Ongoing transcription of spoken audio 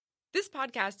This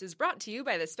podcast is brought to you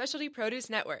by the Specialty Produce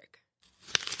Network.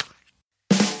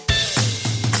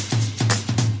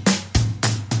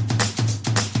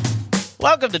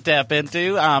 Welcome to Tap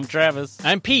Into. I'm Travis.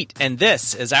 I'm Pete, and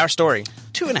this is our story.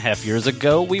 2.5 years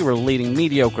ago, we were leading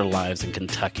mediocre lives in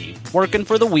Kentucky, working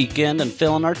for the weekend and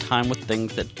filling our time with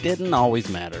things that didn't always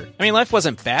matter. I mean, life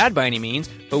wasn't bad by any means,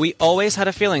 but we always had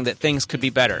a feeling that things could be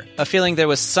better. A feeling there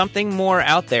was something more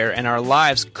out there and our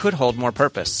lives could hold more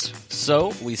purpose.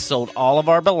 So, we sold all of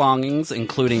our belongings,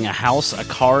 including a house, a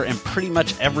car, and pretty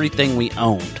much everything we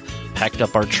owned. Packed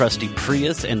up our trusty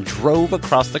Prius and drove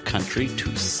across the country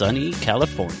to sunny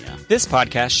California. This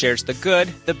podcast shares the good,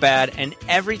 the bad, and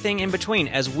everything in between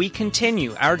as we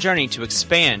continue our journey to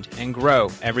expand and grow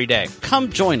every day.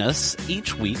 Come join us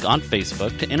each week on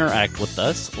Facebook to interact with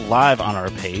us live on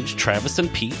our page, Travis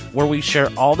and Pete, where we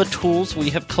share all the tools we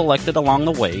have collected along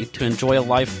the way to enjoy a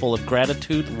life full of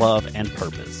gratitude, love, and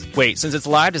purpose. Wait, since it's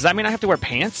live, does that mean I have to wear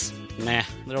pants? Nah,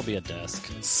 there'll be a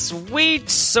desk. Sweet!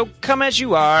 So come as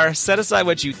you are, set aside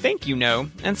what you think you know,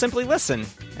 and simply listen.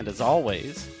 And as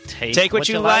always, take what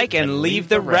you like and leave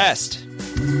the rest.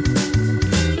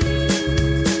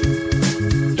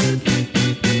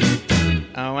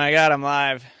 Oh my god, I'm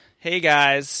live. Hey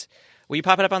guys, will you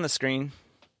pop it up on the screen?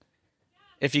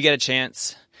 If you get a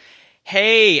chance.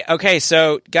 Hey, okay,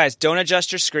 so guys, don't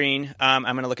adjust your screen. I'm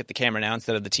going to look at the camera now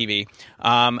instead of the TV.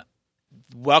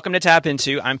 Welcome to Tap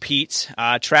Into. I'm Pete.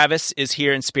 Travis is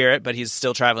here in spirit, but he's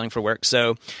still traveling for work,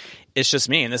 so it's just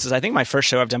me. And this is, I think, my first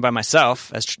show I've done by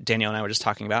myself, as Danielle and I were just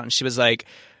talking about. And she was like,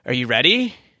 "Are you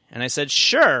ready?" And I said,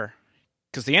 "Sure,"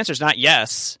 because the answer is not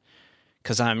yes,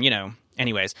 because I'm,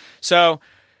 anyways. So,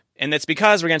 and it's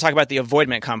because we're going to talk about the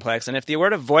avoidment complex. And if the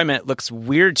word avoidment looks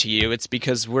weird to you, it's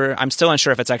because I'm still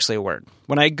unsure if it's actually a word.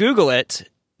 When I Google it,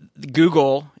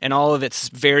 Google and all of its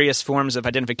various forms of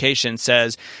identification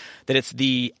says that it's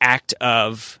the act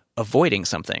of avoiding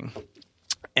something.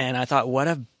 And I thought, what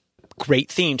a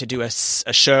great theme to do a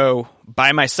show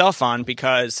by myself on,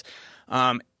 because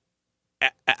I'm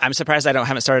surprised I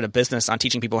haven't started a business on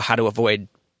teaching people how to avoid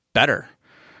better.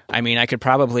 I mean, I could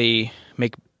probably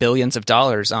make billions of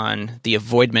dollars on the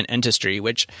avoidment industry,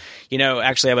 which,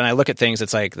 actually when I look at things,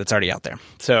 it's like, that's already out there.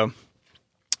 So,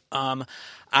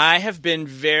 I have been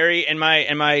very in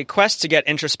my quest to get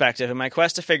introspective, in my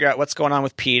quest to figure out what's going on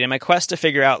with Pete, in my quest to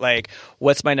figure out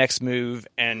what's my next move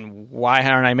and why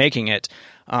aren't I making it.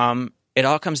 It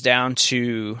all comes down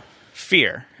to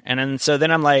fear, and then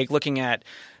I'm looking at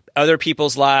other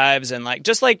people's lives and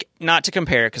just not to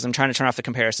compare, because I'm trying to turn off the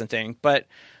comparison thing, but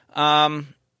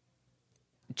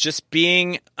just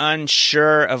being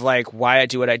unsure of why I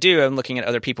do what I do. I'm looking at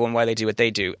other people and why they do what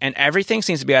they do, and everything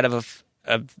seems to be out of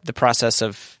the process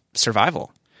of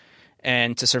survival.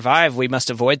 And to survive, we must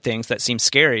avoid things that seem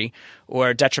scary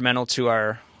or detrimental to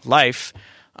our life.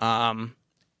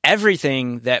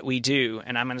 Everything that we do,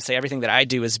 and I'm going to say everything that I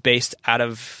do, is based out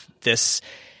of this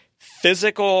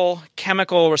physical,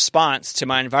 chemical response to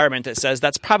my environment that says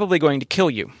that's probably going to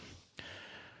kill you.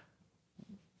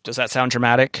 Does that sound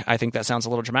dramatic? I think that sounds a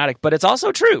little dramatic, but it's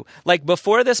also true.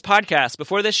 Before this podcast,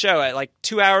 before this show,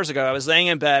 2 hours ago, I was laying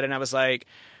in bed and I was like,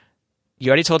 "You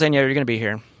already told Danielle you're going to be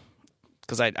here,"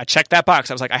 because I checked that box.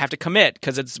 I was like, I have to commit,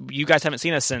 because you guys haven't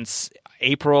seen us since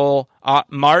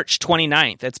March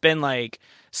 29th. It's been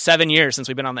 7 years since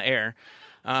we've been on the air.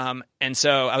 And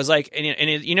so I was like,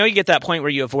 you get that point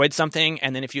where you avoid something,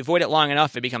 and then if you avoid it long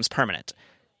enough, it becomes permanent.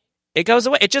 It goes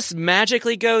away. It just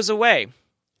magically goes away.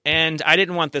 And I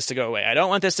didn't want this to go away. I don't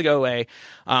want this to go away.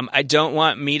 I don't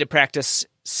want me to practice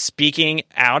speaking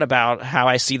out about how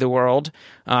I see the world,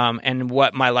 and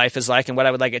what my life is like and what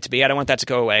I would like it to be. I don't want that to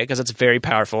go away, because it's a very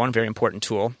powerful and very important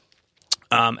tool.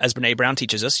 As Brené Brown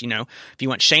teaches us, if you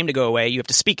want shame to go away, you have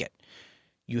to speak it.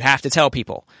 You have to tell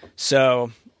people. So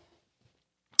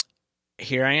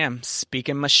here I am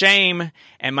speaking my shame,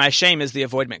 and my shame is the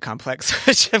avoidment complex,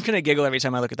 which I'm going to giggle every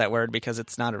time I look at that word, because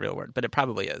it's not a real word, but it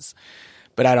probably is.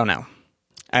 But I don't know.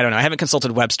 I haven't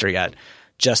consulted Webster yet.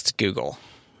 Just Google.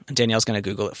 Danielle's going to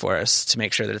Google it for us to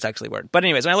make sure that it's actually a word. But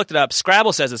anyways, when I looked it up,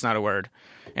 Scrabble says it's not a word.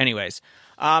 Anyways,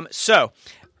 so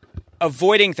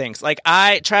avoiding things.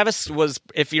 Travis was,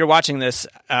 if you're watching this,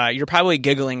 you're probably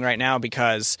giggling right now,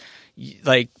 because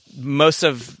most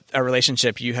of a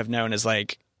relationship you have known is I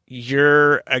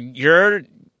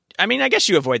guess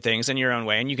you avoid things in your own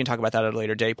way, and you can talk about that at a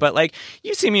later date. But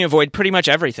you see me avoid pretty much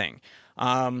everything.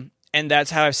 And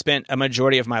that's how I've spent a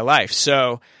majority of my life.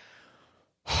 So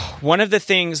one of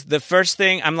the first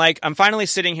thing, I'm finally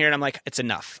sitting here and I'm like, it's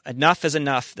enough. Enough is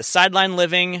enough. The sideline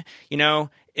living,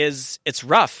 it's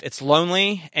rough, it's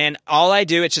lonely, and all I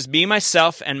do, it's just be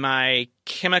myself and my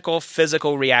chemical,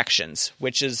 physical reactions,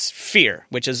 which is fear,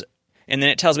 and then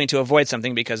it tells me to avoid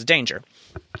something because of danger,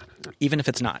 even if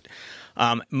it's not.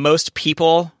 Most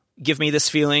people give me this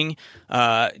feeling.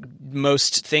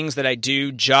 Most things that I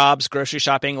do, jobs, grocery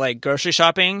shopping,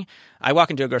 I walk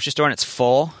into a grocery store and it's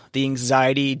full. The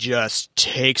anxiety just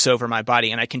takes over my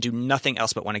body and I can do nothing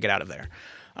else but want to get out of there.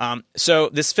 So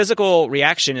this physical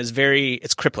reaction is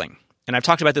it's crippling. And I've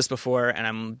talked about this before, and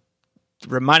I'm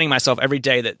reminding myself every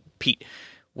day that, Pete,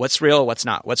 what's real, what's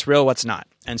not? What's real, what's not?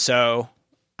 And so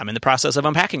I'm in the process of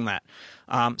unpacking that.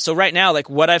 So right now,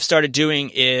 what I've started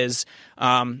doing is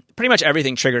pretty much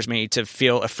everything triggers me to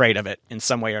feel afraid of it in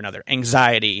some way or another.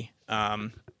 Anxiety,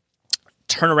 turn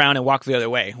around and walk the other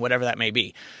way, whatever that may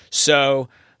be. So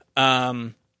what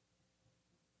am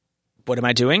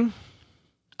I doing?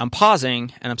 I'm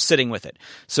pausing and I'm sitting with it.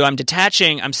 So I'm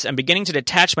detaching, I'm beginning to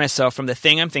detach myself from the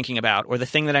thing I'm thinking about or the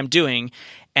thing that I'm doing,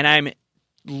 and I'm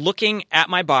looking at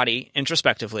my body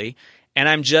introspectively, and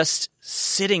I'm just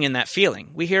sitting in that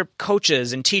feeling. We hear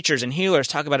coaches and teachers and healers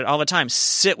talk about it all the time.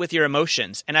 Sit with your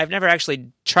emotions. And I've never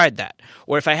actually tried that.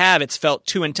 Or if I have, it's felt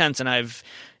too intense and I've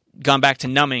gone back to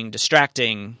numbing,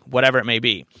 distracting, whatever it may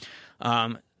be.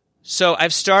 So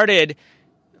I've started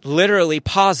literally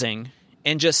pausing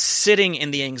and just sitting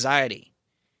in the anxiety.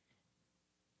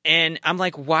 And I'm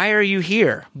like, why are you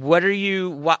here?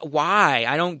 Why?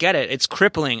 I don't get it. It's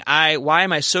crippling. Why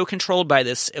am I so controlled by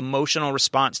this emotional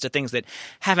response to things that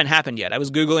haven't happened yet? I was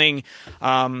Googling,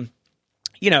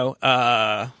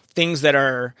 things that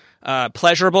are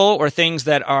pleasurable or things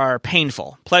that are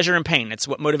painful. Pleasure and pain. It's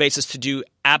what motivates us to do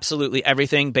absolutely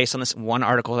everything based on this one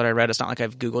article that I read. It's not like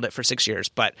I've Googled it for 6 years,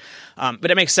 but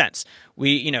it makes sense.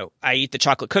 I eat the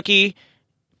chocolate cookie,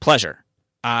 pleasure.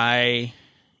 I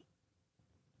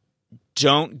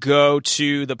don't go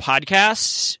to the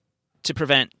podcast to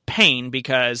prevent pain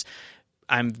because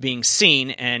I'm being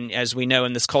seen. And as we know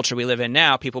in this culture we live in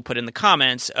now, people put in the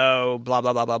comments, oh, blah,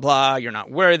 blah, blah, blah, blah. You're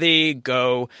not worthy.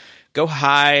 Go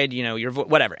hide, you're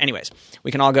whatever. Anyways,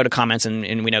 we can all go to comments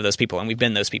and we know those people and we've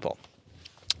been those people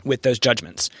with those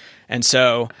judgments. And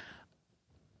so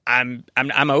I'm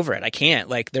over it. I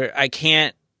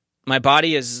can't, my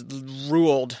body is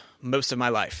ruled most of my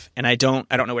life and I don't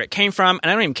know where it came from and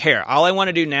I don't even care. All I want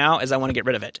to do now is I want to get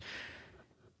rid of it.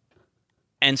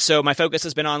 And so my focus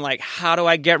has been on how do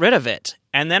I get rid of it?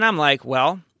 And then I'm like,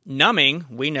 well, numbing,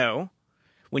 we know.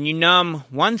 When you numb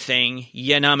one thing,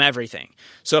 you numb everything.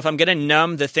 So if I'm going to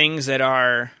numb the things that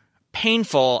are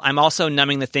painful, I'm also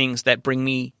numbing the things that bring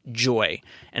me joy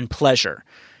and pleasure.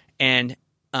 And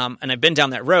I've been down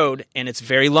that road, and it's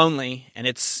very lonely, and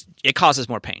it causes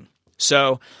more pain.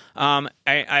 So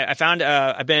I found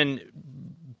I've been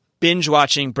binge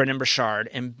watching Brendan Burchard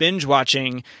and binge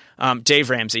watching Dave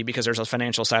Ramsey, because there's a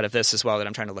financial side of this as well that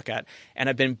I'm trying to look at. And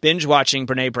I've been binge watching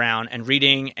Brene Brown and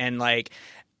reading and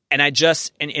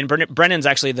Brendan's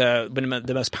actually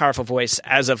the most powerful voice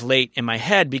as of late in my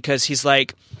head, because he's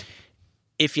like,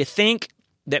 if you think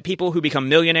that people who become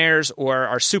millionaires or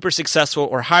are super successful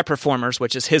or high performers,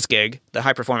 which is his gig, the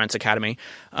High Performance Academy,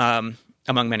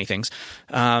 among many things,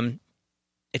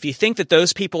 if you think that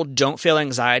those people don't feel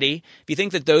anxiety, if you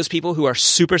think that those people who are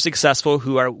super successful,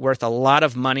 who are worth a lot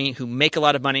of money, who make a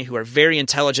lot of money, who are very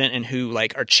intelligent and who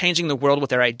are changing the world with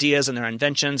their ideas and their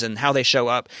inventions and how they show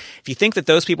up, if you think that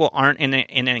those people aren't in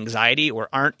anxiety or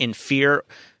aren't in fear,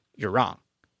 you're wrong,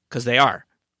 because they are.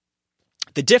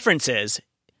 The difference is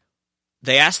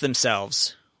they ask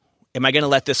themselves, am I going to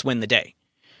let this win the day?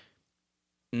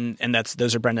 And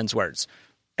those are Brendan's words.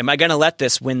 Am I going to let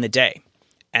this win the day?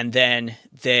 And then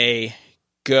they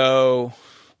go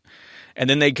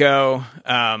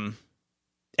and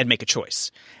make a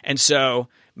choice. And so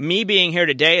me being here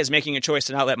today is making a choice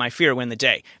to not let my fear win the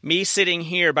day. Me sitting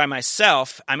here by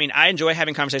myself, I enjoy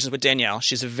having conversations with Danielle.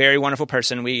 She's a very wonderful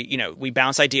person. We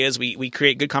bounce ideas, we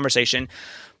create good conversation.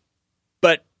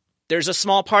 But there's a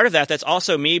small part of that that's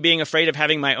also me being afraid of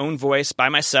having my own voice by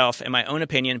myself and my own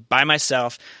opinion by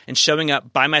myself and showing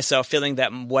up by myself, feeling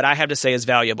that what I have to say is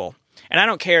valuable. And I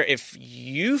don't care if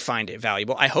you find it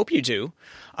valuable. I hope you do.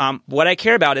 What I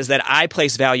care about is that I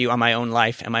place value on my own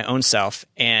life and my own self,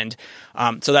 and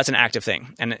so that's an active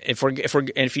thing. And if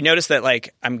you notice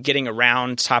that I'm getting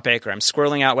around topic or I'm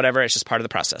squirreling out whatever, it's just part of the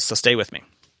process. So stay with me.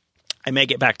 I may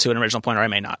get back to an original point or I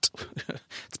may not.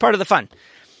 It's part of the fun.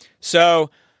 So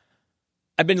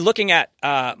I've been looking at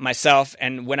myself,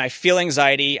 and when I feel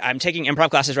anxiety, I'm taking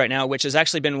improv classes right now, which has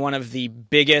actually been one of the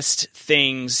biggest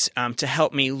things to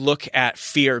help me look at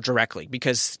fear directly.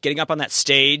 Because getting up on that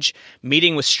stage,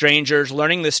 meeting with strangers,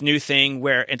 learning this new thing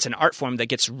where it's an art form that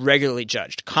gets regularly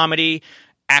judged. Comedy,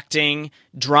 acting,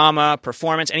 drama,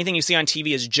 performance, anything you see on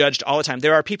TV is judged all the time.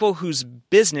 There are people whose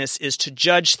business is to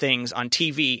judge things on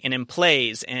TV and in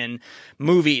plays and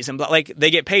movies, and like they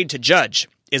get paid to judge.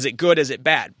 Is it good? Is it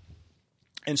bad?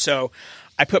 And so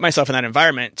I put myself in that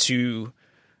environment to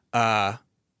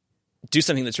do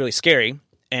something that's really scary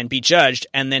and be judged,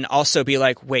 and then also be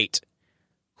like, wait,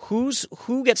 who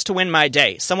gets to win my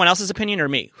day? Someone else's opinion or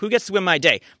me? Who gets to win my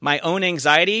day? My own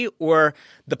anxiety or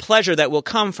the pleasure that will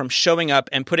come from showing up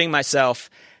and putting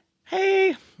myself,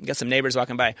 hey, got some neighbors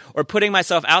walking by, or putting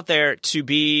myself out there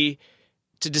to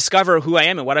discover who I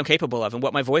am and what I'm capable of and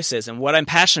what my voice is and what I'm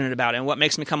passionate about and what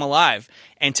makes me come alive.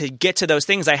 And to get to those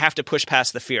things, I have to push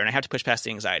past the fear and I have to push past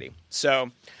the anxiety. So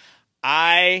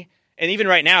and even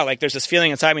right now, like there's this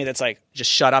feeling inside me that's like, just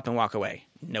shut up and walk away.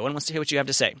 No one wants to hear what you have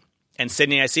to say. And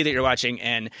Sydney, I see that you're watching,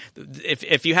 and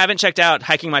if you haven't checked out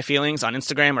Hiking My Feelings on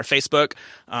Instagram or Facebook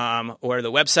or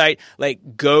the website,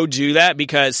 like go do that,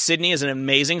 because Sydney is an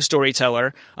amazing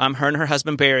storyteller. Her and her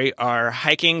husband Barry are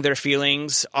hiking their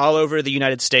feelings all over the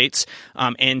United States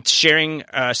and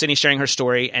Sydney sharing her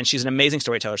story, and she's an amazing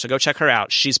storyteller. So go check her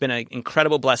out. She's been an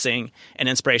incredible blessing and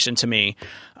inspiration to me.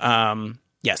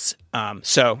 Yes.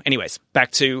 So anyways,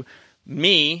 back to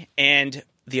me and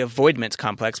the avoidment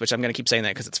complex, which I'm going to keep saying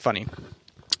that because it's funny.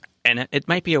 And it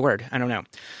might be a word. I don't know.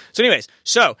 So anyways,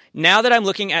 so now that I'm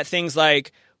looking at things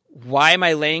like, why am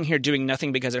I laying here doing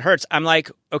nothing because it hurts? I'm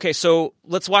like, okay, so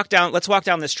let's walk down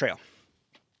this trail.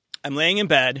 I'm laying in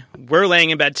bed. We're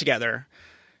laying in bed together,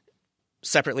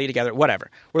 separately together, whatever.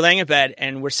 We're laying in bed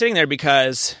and we're sitting there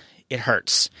because it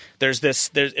hurts.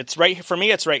 It's right, for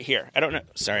me, it's right here. I don't know.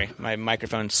 Sorry, my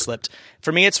microphone slipped.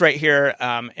 For me, it's right here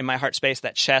in my heart space,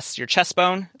 your chest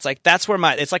bone. It's like, that's where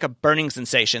it's like a burning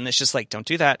sensation. It's just like, don't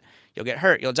do that. You'll get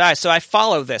hurt. You'll die. So I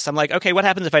follow this. I'm like, okay, what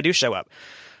happens if I do show up?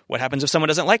 What happens if someone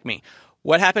doesn't like me?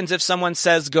 What happens if someone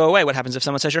says, go away? What happens if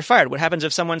someone says you're fired? What happens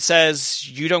if someone says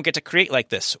you don't get to create like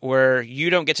this, or you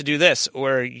don't get to do this,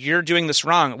 or you're doing this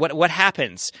wrong? What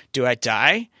happens? Do I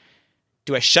die?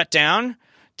 Do I shut down?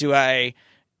 Do I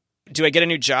get a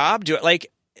new job?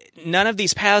 None of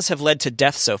these paths have led to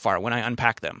death so far when I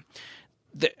unpack them.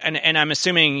 And I'm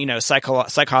assuming,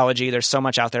 psychology, there's so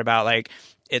much out there about like,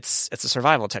 it's a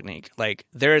survival technique. Like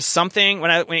there is something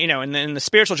in the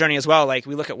spiritual journey as well, like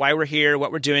we look at why we're here,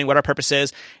 what we're doing, what our purpose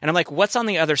is. And I'm like, what's on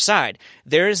the other side?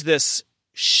 There is this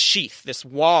sheath, this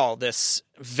wall, this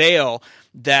veil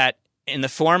that in the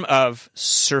form of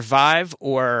survive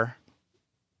or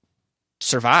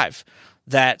survive,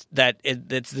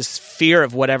 it's this fear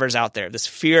of whatever's out there, this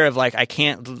fear of like, I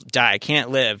can't die, I can't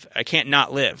live, I can't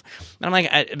not live. And I'm like,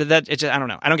 I don't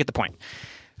know. I don't get the point,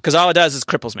 because all it does is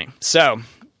cripples me. So,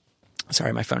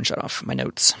 sorry, my phone shut off my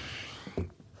notes.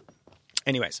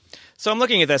 Anyways, so I'm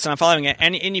looking at this and I'm following it.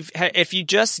 And if you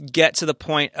just get to the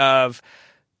point of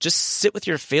just sit with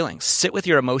your feelings, sit with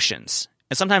your emotions.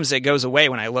 And sometimes it goes away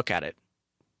when I look at it.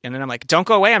 And then I'm like, don't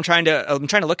go away. I'm trying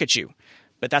to look at you.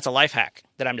 But that's a life hack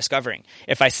that I'm discovering.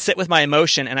 If I sit with my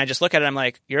emotion and I just look at it, I'm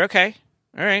like, you're okay.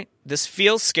 All right. This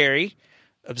feels scary.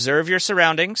 Observe your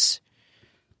surroundings.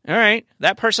 All right.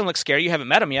 That person looks scary. You haven't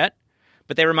met them yet,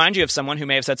 but they remind you of someone who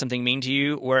may have said something mean to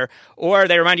you, or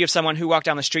they remind you of someone who walked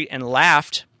down the street and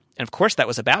laughed. And of course that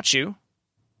was about you.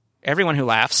 Everyone who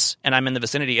laughs and I'm in the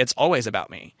vicinity, it's always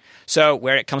about me. So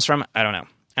where it comes from, I don't know.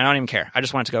 I don't even care. I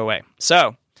just want it to go away.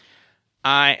 So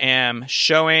I am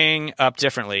showing up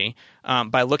differently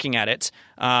by looking at it.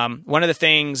 One of the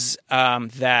things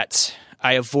that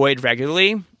I avoid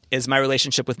regularly is my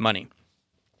relationship with money.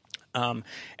 And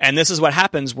this is what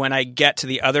happens when I get to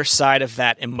the other side of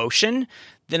that emotion.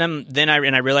 Then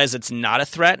I realize it's not a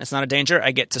threat, it's not a danger.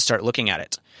 I get to start looking at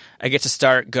it. I get to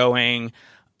start going,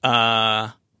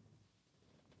 you're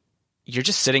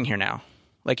just sitting here now.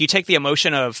 Like you take the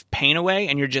emotion of pain away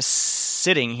and you're just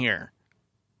sitting here.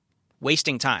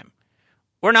 Wasting time.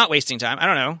 Or not wasting time. I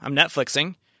don't know. I'm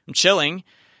Netflixing. I'm chilling.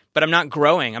 But I'm not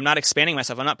growing. I'm not expanding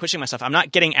myself. I'm not pushing myself. I'm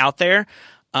not getting out there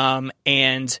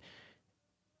and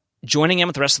joining in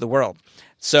with the rest of the world.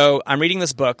 So I'm reading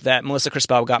this book that Melissa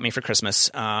Crispell got me for Christmas.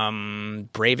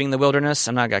 Braving the Wilderness.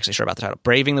 I'm not actually sure about the title.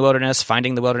 Braving the Wilderness,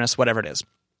 Finding the Wilderness, whatever it is.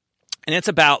 And it's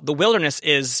about the wilderness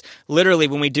is literally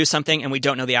when we do something and we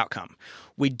don't know the outcome.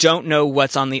 We don't know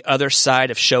what's on the other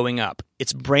side of showing up.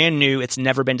 It's brand new. It's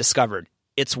never been discovered.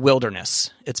 It's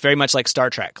wilderness. It's very much like Star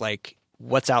Trek, like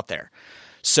what's out there.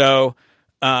 So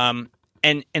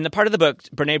And in the part of the book,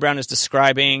 Brene Brown is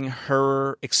describing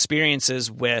her experiences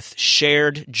with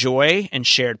shared joy and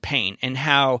shared pain, and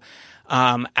how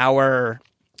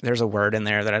there's a word in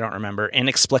there that I don't remember,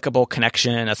 inexplicable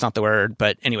connection. That's not the word,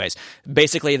 but anyways,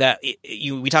 basically that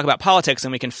we talk about politics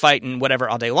and we can fight and whatever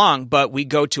all day long, but we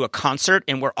go to a concert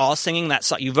and we're all singing that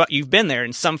song. You've been there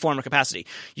in some form or capacity.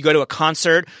 You go to a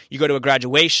concert, you go to a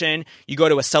graduation, you go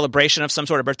to a celebration of some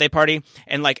sort of birthday party,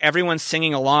 and like everyone's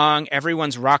singing along,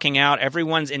 everyone's rocking out,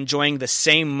 everyone's enjoying the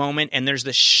same moment, and there's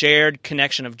this shared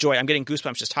connection of joy. I'm getting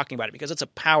goosebumps just talking about it because it's a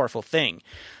powerful thing.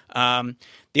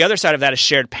 The other side of that is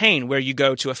shared pain, where you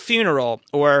go to a funeral,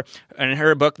 or in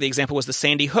her book, the example was the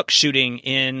Sandy Hook shooting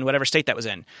in whatever state that was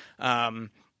in,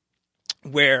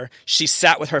 where she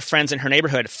sat with her friends in her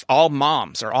neighborhood, all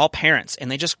moms or all parents,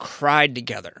 and they just cried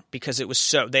together because it was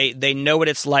so they know what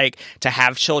it's like to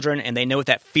have children, and they know what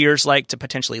that feels like to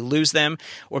potentially lose them,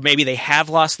 or maybe they have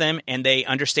lost them, and they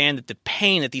understand that the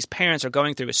pain that these parents are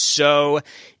going through is so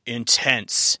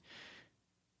intense.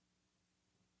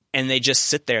 And they just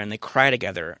sit there and they cry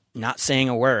together, not saying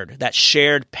a word. That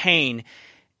shared pain,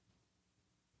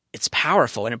 it's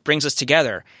powerful and it brings us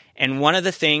together. And one of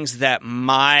the things that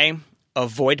my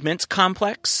avoidance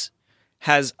complex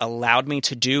has allowed me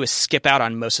to do is skip out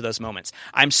on most of those moments.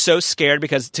 I'm so scared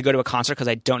to go to a concert because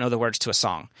I don't know the words to a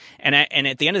song. And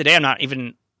at the end of the day, I'm not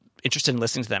even interested in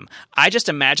listening to them. I just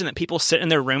imagine that people sit in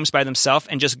their rooms by themselves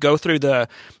and just go through the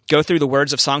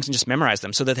words of songs and just memorize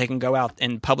them so that they can go out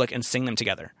in public and sing them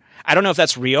together. I don't know if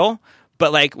that's real,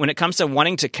 but like when it comes to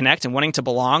wanting to connect and wanting to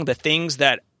belong, the things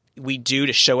that we do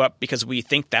to show up because we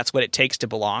think that's what it takes to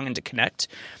belong and to connect.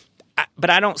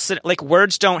 But I don't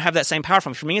words don't have that same power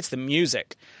for me. It's the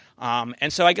music.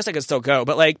 And so I guess I could still go,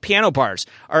 but like piano bars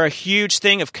are a huge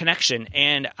thing of connection.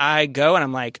 And I go and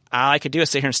I'm like, all I could do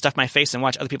is sit here and stuff my face and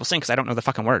watch other people sing because I don't know the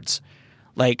fucking words.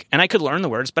 And I could learn the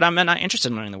words, but I'm not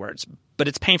interested in learning the words. But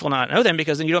it's painful not to know them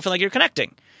because then you don't feel like you're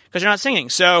connecting because you're not singing.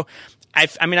 So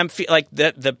I'm like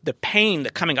the pain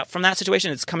that coming up from that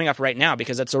situation, it's coming up right now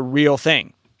because that's a real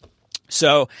thing.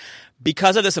 So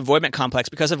because of this avoidance complex,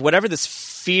 because of whatever this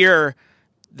fear,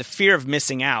 the fear of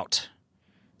missing out,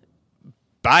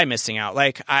 by missing out,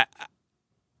 like I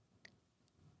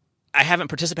haven't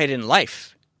participated in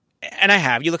life. And I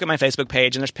have. You look at my Facebook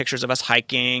page and there's pictures of us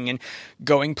hiking and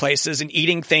going places and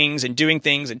eating things and doing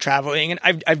things and traveling. And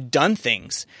I've done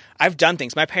things.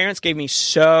 My parents gave me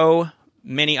so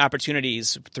many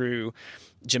opportunities through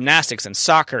gymnastics and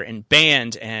soccer and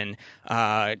band and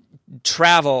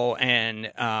travel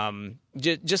and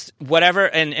just whatever,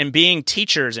 and being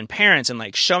teachers and parents and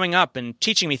like showing up and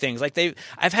teaching me things. Like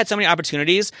I've had so many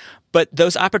opportunities, but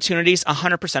those opportunities,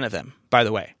 100% of them, by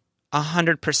the way,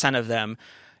 100% of them,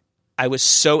 I was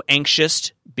so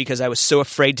anxious because I was so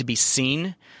afraid to be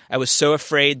seen. I was so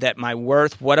afraid that my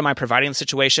worth, what am I providing in the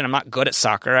situation? I'm not good at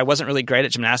soccer. I wasn't really great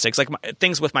at gymnastics.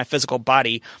 Things with my physical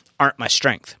body aren't my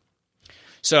strength.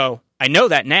 So I know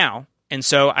that now. And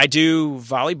so I do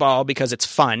volleyball because it's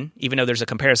fun, even though there's a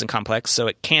comparison complex. So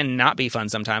it can not be fun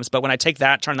sometimes. But when I take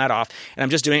that, turn that off, and I'm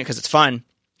just doing it because it's fun,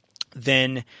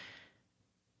 then,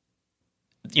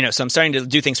 so I'm starting to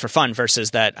do things for fun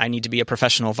versus that I need to be a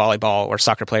professional volleyball or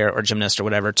soccer player or gymnast or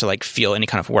whatever to like feel any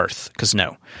kind of worth. Because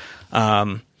no.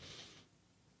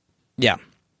 Yeah. I'm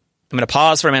going to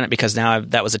pause for a minute because now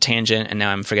that was a tangent and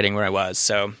now I'm forgetting where I was.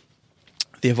 So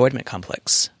the avoidance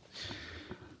complex.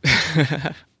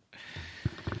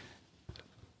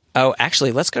 Oh,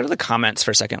 actually, let's go to the comments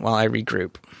for a second while I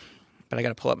regroup. But I got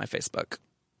to pull up my Facebook.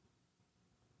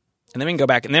 And then we can go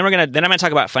back. And then I'm going to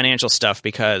talk about financial stuff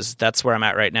because that's where I'm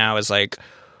at right now is like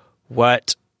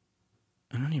what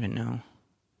I don't even know.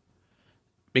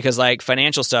 Because like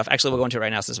financial stuff, actually we'll go into it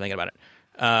right now since I'm thinking about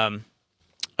it.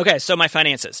 Okay, so my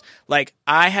finances. Like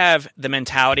I have the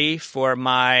mentality for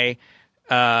my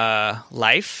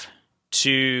life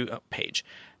to page.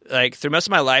 Like through most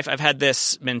of my life, I've had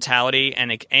this mentality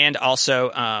and also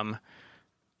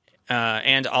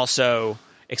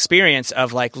experience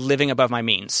of like living above my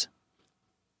means.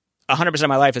 100% of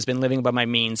my life has been living above my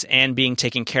means and being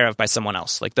taken care of by someone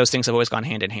else. Like those things have always gone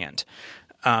hand in hand.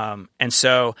 And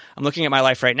so I'm looking at my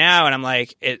life right now, and I'm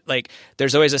like,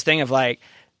 there's always this thing of like,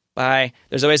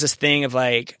 there's always this thing of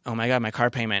like, oh my God, my car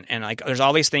payment, and like there's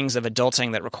all these things of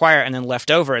adulting that require, and then left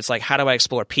over, it's like, how do I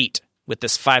explore Pete with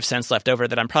this 5 cents left over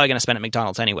that I'm probably going to spend at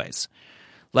McDonald's anyways?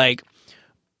 Like,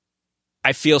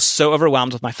 I feel so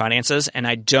overwhelmed with my finances, and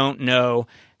I don't know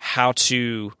how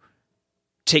to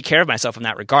take care of myself in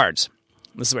that regards.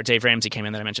 This is where Dave Ramsey came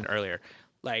in that I mentioned earlier.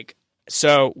 Like,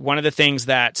 so one of the things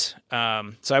that,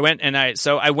 I went and I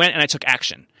took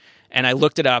action. And I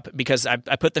looked it up because I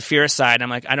put the fear aside. I'm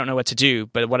like, I don't know what to do,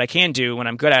 but what I can do when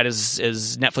I'm good at is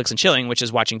Netflix and chilling, which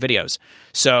is watching videos.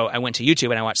 So I went to YouTube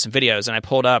and I watched some videos, and I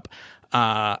pulled up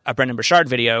a Brendan Burchard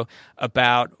video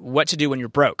about what to do when you're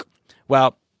broke.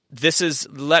 Well,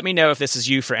 let me know if this is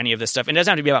you for any of this stuff. And it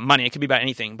doesn't have to be about money. It could be about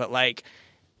anything, but like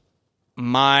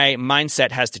my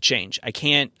mindset has to change. I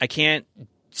can't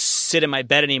sit in my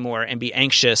bed anymore and be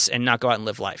anxious and not go out and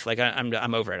live life. Like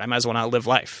I'm over it. I might as well not live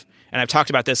life. And I've talked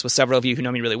about this with several of you who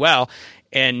know me really well,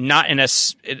 and not in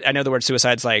I know the word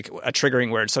suicide's like a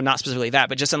triggering word, so not specifically that,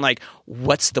 but just in like,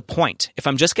 what's the point? If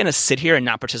I'm just going to sit here and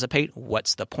not participate,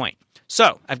 what's the point?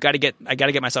 So I got to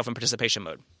get myself in participation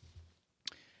mode.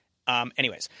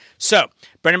 Anyways, so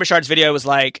Brendan Burchard's video was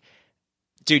like,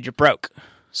 dude, you're broke,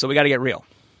 so we got to get real.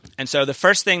 And so the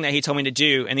first thing that he told me to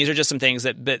do, and these are just some things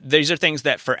these are things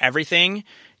that for everything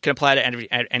can apply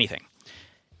to anything.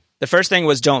 The first thing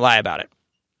was don't lie about it.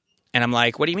 And I'm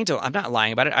like, what do you mean? I'm not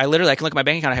lying about it. I can look at my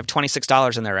bank account. I have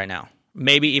 $26 in there right now.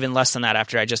 Maybe even less than that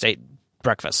after I just ate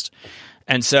breakfast.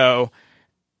 And so,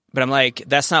 but I'm like,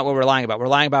 that's not what we're lying about. We're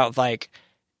lying about like,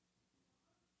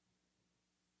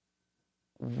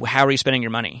 how are you spending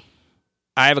your money?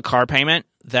 I have a car payment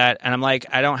and I'm like,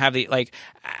 I don't have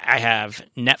I have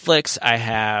Netflix, I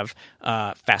have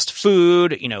fast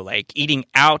food, like eating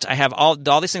out. I have all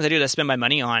these things I do that I spend my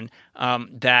money on,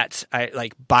 that I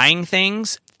like buying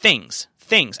things.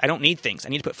 I don't need things. I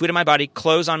need to put food in my body,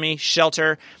 clothes on me,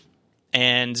 shelter,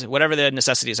 and whatever the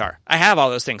necessities are. I have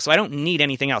all those things, so I don't need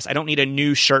anything else. I don't need a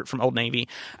new shirt from Old Navy.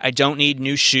 I don't need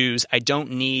new shoes. I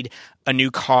don't need a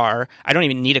new car. I don't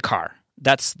even need a car.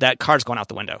 That car's going out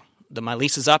the window. My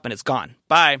lease is up and it's gone.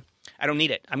 Bye. I don't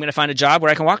need it. I'm going to find a job where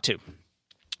I can walk to.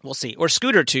 We'll see. Or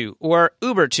scooter to, or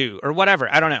Uber to, or whatever.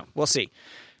 I don't know. We'll see.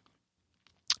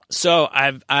 So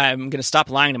I'm going to stop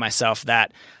lying to myself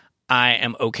that I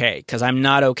am okay, because I'm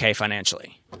not okay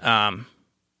financially. I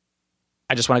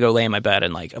just want to go lay in my bed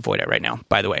and like avoid it right now,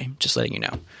 by the way, just letting you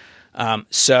know. Oh,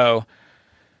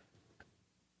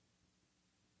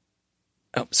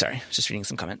 sorry. Just reading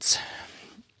some comments.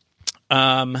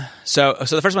 So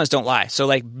the first one is don't lie. So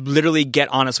like literally get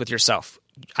honest with yourself.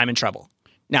 I'm in trouble.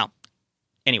 Now,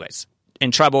 anyways,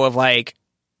 in trouble of like,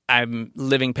 I'm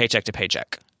living paycheck to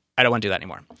paycheck. I don't want to do that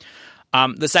anymore.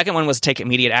 The second one was take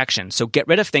immediate action. So get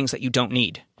rid of things that you don't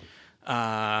need.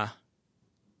 I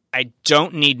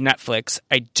don't need Netflix.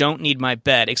 I don't need my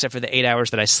bed, except for the 8 hours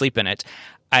that I sleep in it.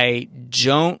 I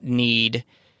don't need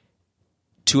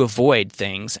to avoid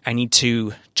things. I need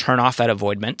to turn off that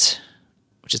avoidment,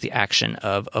 which is the action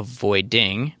of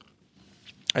avoiding,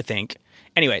 I think.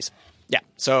 Anyways, yeah.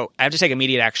 So I have to take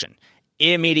immediate action.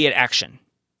 Immediate action.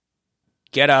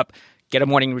 Get up, get a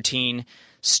morning routine,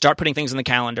 start putting things in the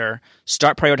calendar,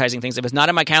 start prioritizing things. If it's not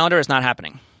in my calendar, it's not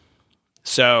happening.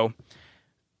 So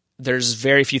there's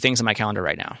very few things in my calendar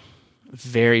right now.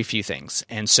 Very few things.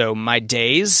 And so my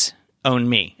days own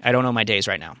me. I don't own my days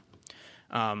right now.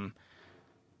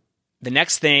 The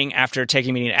next thing after taking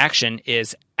immediate action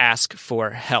is ask for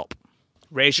help.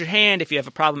 Raise your hand if you have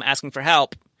a problem asking for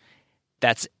help.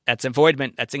 That's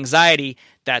avoidment. That's anxiety.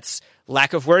 That's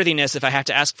lack of worthiness if I have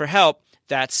to ask for help.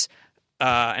 That's,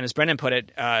 and as Brendan put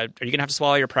it, are you going to have to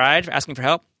swallow your pride for asking for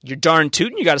help? You're darn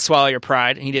tootin', you got to swallow your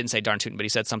pride. And he didn't say darn tootin', but he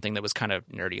said something that was kind of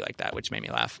nerdy like that, which made me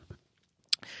laugh.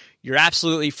 You're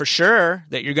absolutely for sure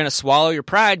that you're going to swallow your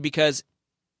pride, because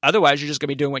otherwise you're just going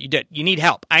to be doing what you did. You need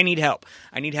help. I need help.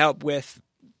 I need help with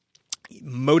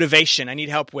motivation. I need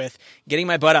help with getting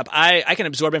my butt up. I can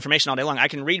absorb information all day long. I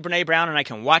can read Brene Brown and I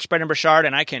can watch Brendan Burchard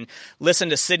and I can listen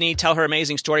to Sydney tell her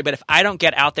amazing story. But if I don't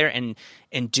get out there and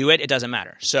do it, it doesn't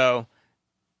matter. So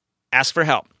ask for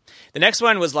help. The next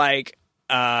one was like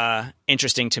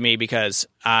interesting to me because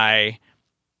I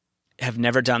have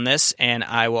never done this, and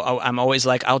I'm always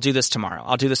like, I'll do this tomorrow.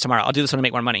 I'll do this tomorrow. I'll do this when I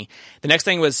make more money. The next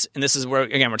thing was, and this is where,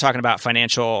 again, we're talking about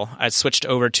financial, I switched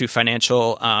over to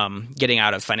financial, getting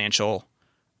out of financial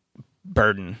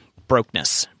burden,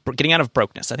 brokenness, getting out of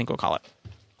brokenness, I think we'll call it.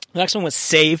 The next one was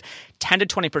save 10 to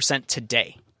 20%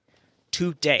 today.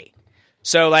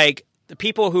 So like the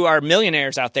people who are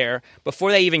millionaires out there, before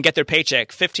they even get their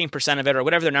paycheck, 15% of it or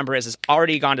whatever their number is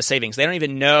already gone to savings. They don't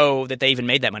even know that they even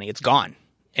made that money. It's gone.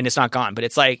 And it's not gone, but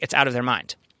it's like, it's out of their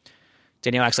mind.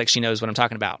 Danielle acts like she knows what I'm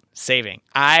talking about. Saving.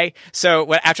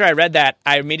 After I read that,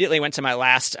 I immediately went to my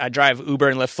last, I drive Uber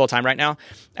and Lyft full time right now.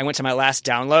 I went to my last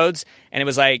downloads and it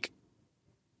was like,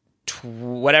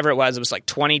 whatever it was like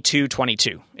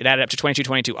 22.22. It added up to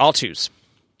 22.22, all twos.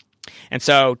 And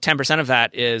so 10% of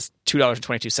that is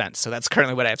 $2.22. So that's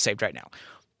currently what I have saved right now.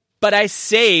 But I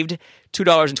saved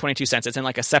 $2.22. It's in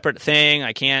like a separate thing.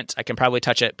 I can probably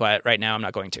touch it, but right now I'm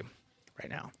not going to. Right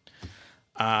now.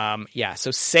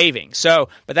 So saving.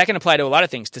 But that can apply to a lot of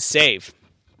things, to save.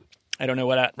 I don't know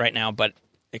what right now, but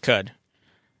it could.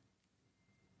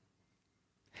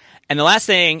 And the last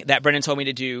thing that Brendan told me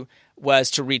to do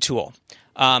was to retool.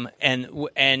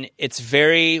 And it's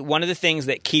one of the things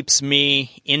that keeps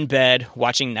me in bed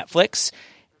watching Netflix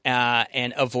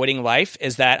and avoiding life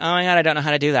is that, oh my God, I don't know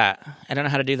how to do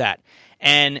that.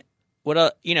 And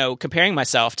comparing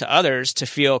myself to others to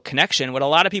feel connection, what a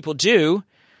lot of people do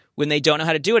when they don't know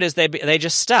how to do it is they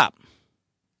just stop.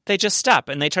 They just stop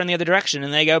and they turn the other direction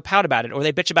and they go pout about it, or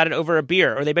they bitch about it over a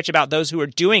beer, or they bitch about those who are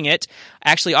doing it,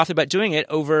 actually author about doing it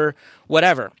over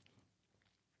whatever.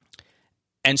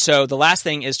 And so the last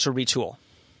thing is to retool.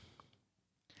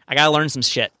 I got to learn some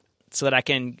shit so that I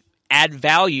can add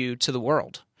value to the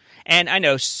world. And I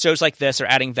know shows like this are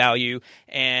adding value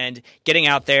and getting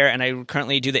out there, and I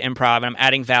currently do the improv and I'm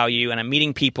adding value and I'm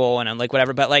meeting people and I'm like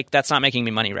whatever, but like that's not making me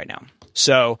money right now.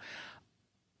 So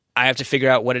I have to figure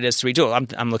out what it is to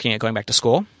retool. I'm looking at going back to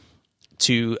school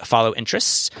to follow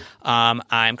interests.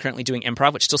 I'm currently doing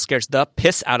improv, which still scares the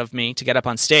piss out of me to get up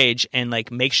on stage and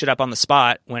like make shit up on the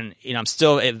spot when I'm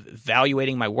still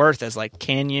evaluating my worth as like,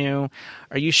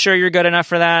 are you sure you're good enough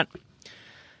for that?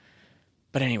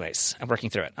 But anyways, I'm working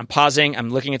through it. I'm pausing, I'm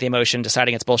looking at the emotion,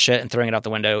 deciding it's bullshit and throwing it out the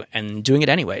window and doing it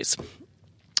anyways.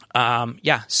 So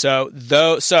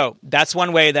that's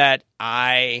one way that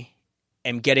I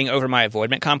am getting over my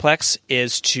avoidment complex,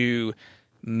 is to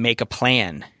make a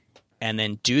plan and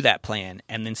then do that plan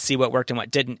and then see what worked and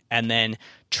what didn't, and then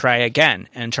try again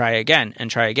and try again and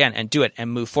try again and do it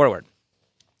and move forward.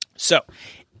 So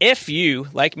if you,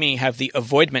 like me, have the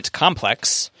avoidment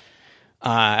complex,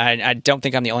 I don't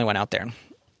think I'm the only one out there.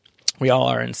 We all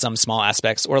are in some small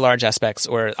aspects or large aspects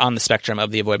or on the spectrum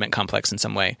of the avoidment complex in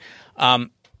some way.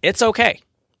 It's okay.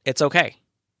 It's okay.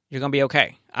 You're going to be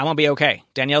okay. I'm going to be okay.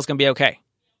 Danielle's going to be okay.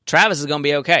 Travis is going to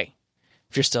be okay.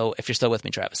 If you're still with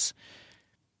me, Travis.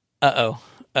 Uh-oh.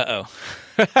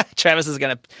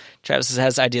 Travis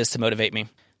has ideas to motivate me.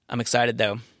 I'm excited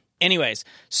though. Anyways,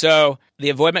 so the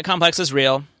avoidment complex is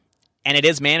real and it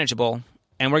is manageable,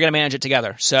 and we're going to manage it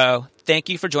together. So thank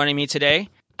you for joining me today.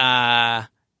 And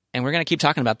we're going to keep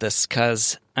talking about this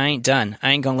because I ain't done.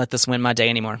 I ain't going to let this win my day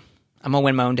anymore. I'm going to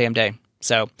win my own damn day.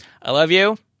 So I love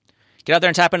you. Get out there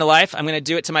and tap into life. I'm going to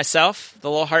do it to myself, the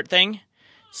little heart thing.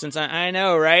 Since I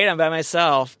know, right? I'm by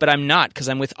myself, but I'm not, because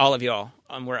I'm with all of y'all.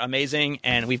 We're amazing,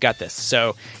 and we've got this.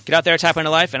 So get out there, tap into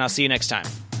life, and I'll see you next time.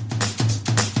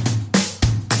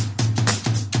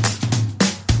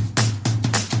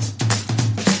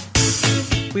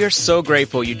 We are so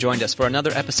grateful you joined us for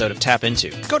another episode of Tap Into.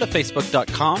 Go to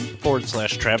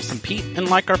facebook.com/Travis and Pete and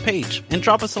like our page, and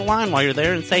drop us a line while you're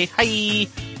there and say hi.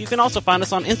 You can also find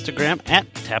us on Instagram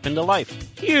at Tap Into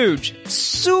Life. Huge,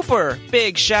 super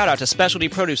big shout out to Specialty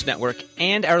Produce Network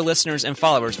and our listeners and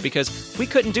followers, because we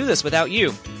couldn't do this without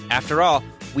you. After all,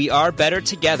 we are better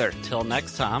together. Till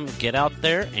next time, get out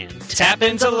there and tap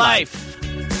into life.